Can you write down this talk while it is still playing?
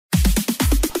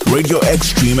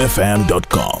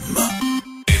RadioExtremeFM.com.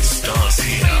 It starts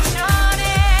here.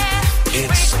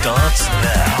 It starts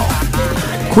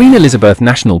now. Queen Elizabeth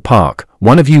National Park,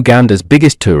 one of Uganda's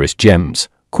biggest tourist gems.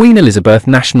 Queen Elizabeth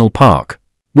National Park,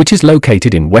 which is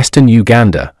located in western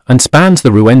Uganda and spans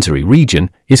the Rwenzori region,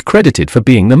 is credited for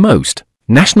being the most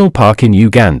national park in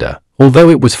Uganda. Although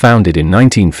it was founded in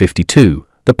 1952,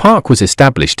 the park was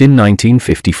established in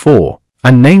 1954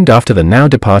 and named after the now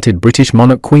departed British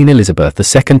monarch Queen Elizabeth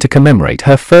II to commemorate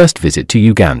her first visit to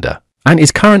Uganda, and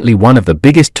is currently one of the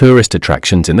biggest tourist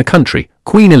attractions in the country.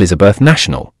 Queen Elizabeth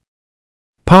National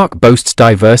Park boasts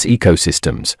diverse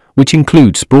ecosystems, which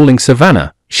include sprawling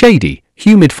savanna, shady,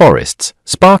 humid forests,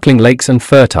 sparkling lakes and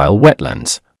fertile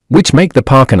wetlands, which make the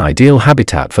park an ideal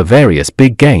habitat for various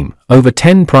big game, over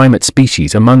 10 primate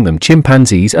species, among them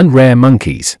chimpanzees and rare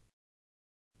monkeys,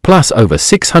 plus over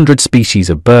 600 species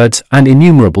of birds and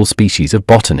innumerable species of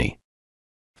botany.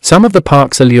 Some of the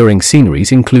park's alluring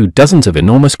sceneries include dozens of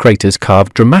enormous craters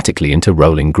carved dramatically into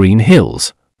rolling green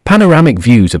hills, panoramic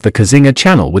views of the Kazinga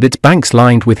Channel with its banks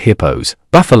lined with hippos,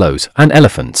 buffaloes, and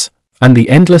elephants, and the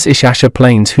endless Ishasha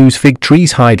Plains whose fig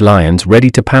trees hide lions ready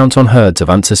to pounce on herds of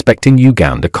unsuspecting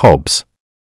Uganda cobs.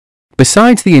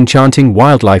 Besides the enchanting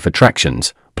wildlife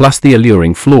attractions, plus the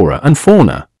alluring flora and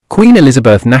fauna, Queen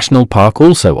Elizabeth National Park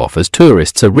also offers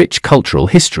tourists a rich cultural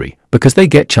history because they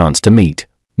get chance to meet,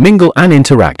 mingle and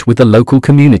interact with the local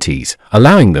communities,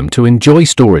 allowing them to enjoy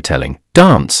storytelling,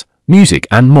 dance, music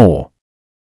and more.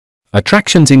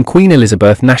 Attractions in Queen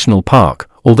Elizabeth National Park.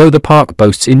 Although the park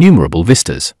boasts innumerable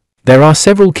vistas, there are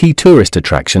several key tourist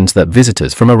attractions that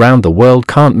visitors from around the world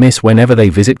can't miss whenever they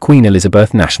visit Queen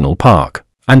Elizabeth National Park,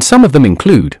 and some of them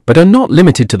include, but are not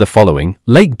limited to, the following: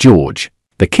 Lake George.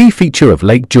 The key feature of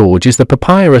Lake George is the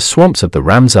papyrus swamps of the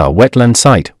Ramsar wetland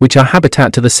site, which are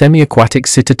habitat to the semi-aquatic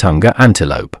Sitatunga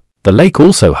antelope. The lake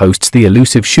also hosts the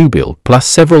elusive shoebill, plus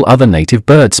several other native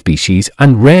bird species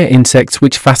and rare insects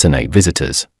which fascinate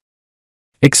visitors.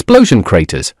 Explosion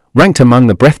craters, ranked among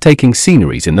the breathtaking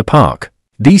sceneries in the park.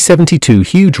 These 72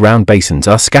 huge round basins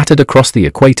are scattered across the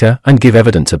equator and give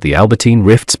evidence of the Albertine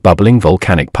Rift's bubbling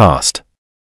volcanic past.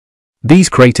 These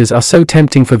craters are so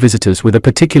tempting for visitors with a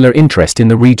particular interest in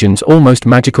the region's almost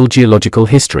magical geological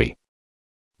history.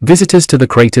 Visitors to the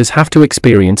craters have to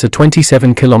experience a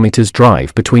 27 kilometers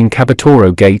drive between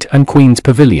Kabetoro Gate and Queen's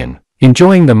Pavilion,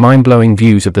 enjoying the mind-blowing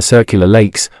views of the circular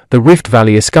lakes, the Rift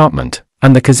Valley Escarpment,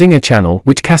 and the Kazinga Channel,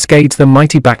 which cascades the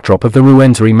mighty backdrop of the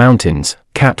Rwenzori Mountains.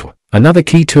 Katwa, another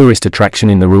key tourist attraction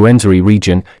in the Rwenzori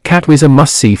region, Katwa is a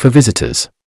must-see for visitors,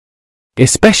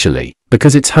 especially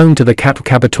because it's home to the Katwa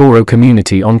Kabetoro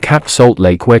community on Katwa Salt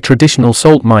Lake, where traditional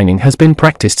salt mining has been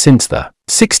practiced since the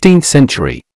 16th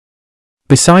century.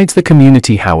 Besides the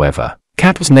community, however,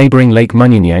 Katwa's neighboring Lake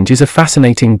Munyanyanj is a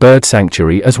fascinating bird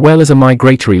sanctuary as well as a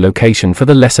migratory location for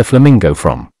the lesser flamingo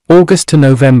from August to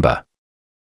November.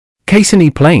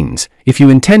 Kaysini Plains. If you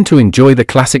intend to enjoy the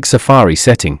classic safari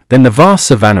setting, then the vast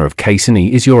savanna of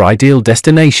Kaysini is your ideal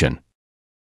destination.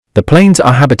 The plains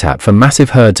are habitat for massive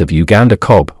herds of Uganda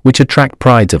kob, which attract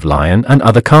prides of lion and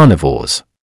other carnivores.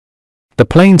 The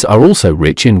plains are also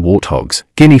rich in warthogs,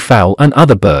 guinea fowl and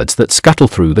other birds that scuttle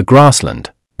through the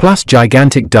grassland, plus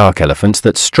gigantic dark elephants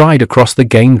that stride across the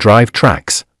game drive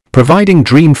tracks, providing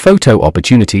dream photo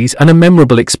opportunities and a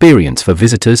memorable experience for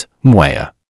visitors.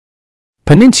 Mwea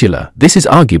Peninsula. This is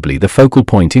arguably the focal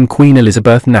point in Queen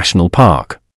Elizabeth National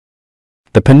Park.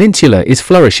 The peninsula is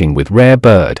flourishing with rare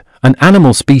bird and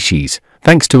animal species,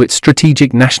 thanks to its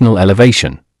strategic national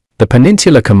elevation. The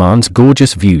peninsula commands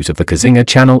gorgeous views of the Kazinga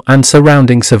Channel and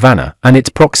surrounding savanna, and its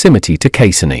proximity to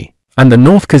Kaysini and the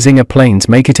North Kazinga Plains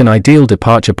make it an ideal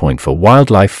departure point for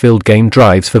wildlife-filled game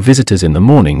drives for visitors in the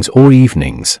mornings or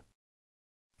evenings.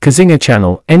 Kazinga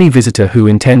Channel. Any visitor who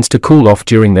intends to cool off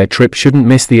during their trip shouldn't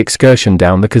miss the excursion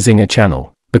down the Kazinga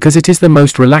Channel, because it is the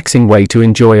most relaxing way to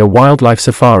enjoy a wildlife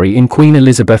safari in Queen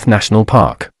Elizabeth National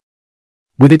Park.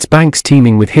 With its banks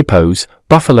teeming with hippos,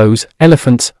 buffaloes,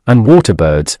 elephants, and water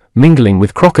birds, mingling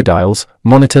with crocodiles,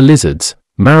 monitor lizards,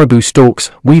 marabou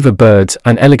storks, weaver birds,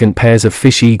 and elegant pairs of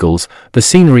fish eagles, the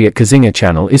scenery at Kazinga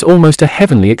Channel is almost a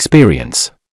heavenly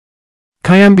experience.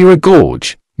 Kayambira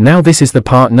Gorge. Now this is the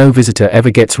part no visitor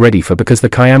ever gets ready for, because the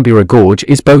Kayambira Gorge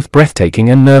is both breathtaking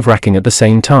and nerve-wracking at the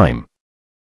same time.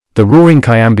 The roaring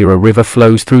Kayambira River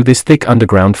flows through this thick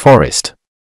underground forest,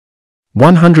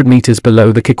 100 meters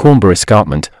below the Kikwamba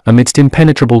Escarpment, amidst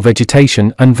impenetrable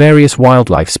vegetation and various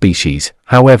wildlife species.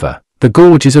 However, the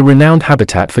gorge is a renowned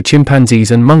habitat for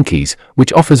chimpanzees and monkeys,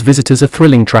 which offers visitors a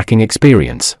thrilling tracking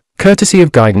experience. Courtesy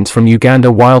of guidance from Uganda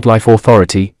Wildlife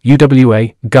Authority,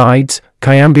 UWA, guides,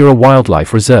 Kayambira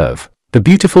Wildlife Reserve. The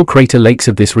beautiful crater lakes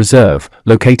of this reserve,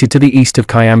 located to the east of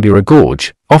Kiambura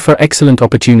Gorge, offer excellent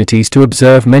opportunities to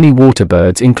observe many water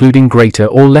birds including greater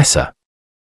or lesser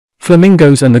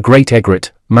flamingos and the great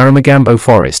egret, Maramagambo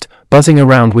forest, buzzing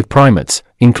around with primates,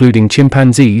 including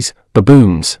chimpanzees,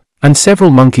 baboons, and several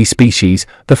monkey species.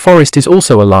 The forest is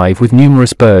also alive with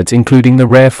numerous birds including the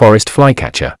rare forest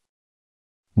flycatcher,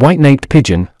 white-naped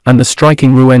pigeon, and the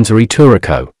striking Rwenzori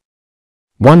Turako.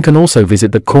 One can also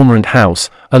visit the cormorant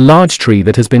house, a large tree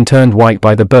that has been turned white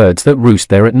by the birds that roost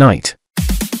there at night.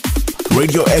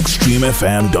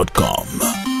 RadioExtremeFM.com.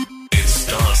 It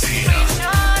starts here.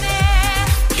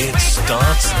 It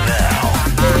starts now.